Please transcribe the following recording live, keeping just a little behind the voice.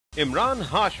Emraan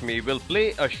Hashmi will play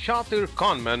a shaatir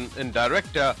conman in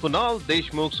director Kunal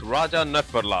Deshmukh's Raja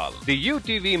Natwarlal. The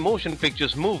UTV motion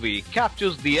pictures movie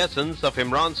captures the essence of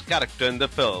Imran's character in the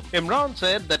film. Imran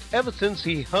said that ever since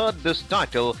he heard this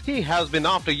title, he has been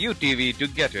after UTV to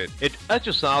get it. It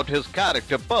etches out his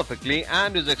character perfectly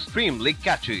and is extremely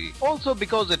catchy. Also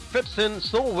because it fits in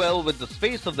so well with the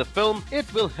space of the film,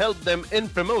 it will help them in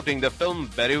promoting the film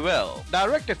very well.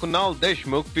 Director Kunal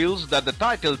Deshmukh feels that the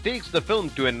title takes the film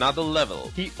to another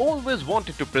level. He always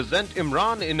wanted to present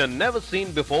Imran in a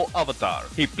never-seen-before avatar.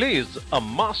 He plays a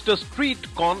master street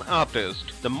con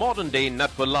artist, the modern-day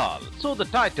Natwarlal. So the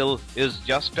title is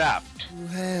just apt.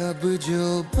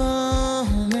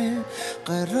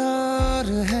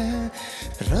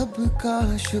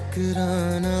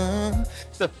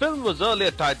 The film was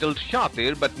earlier titled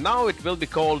Shaatir, but now it will be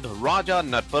called Raja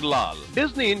Natwarlal.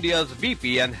 Disney India's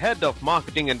VP and head of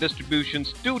marketing and distribution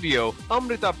studio,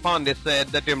 Amrita Pandey, said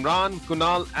that Imran,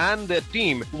 Kunal and their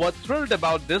team were thrilled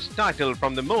about this title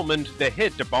from the moment they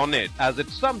hit upon it, as it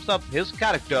sums up his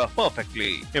character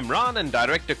perfectly. Imran and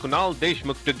director Kunal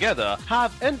Deshmukh together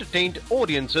have entertained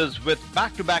audiences with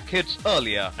back-to-back hits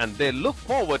earlier, and they look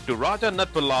forward to Raja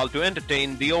Natwarlal to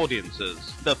entertain the audiences.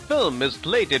 The film is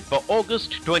slated for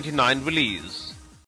August 29 release.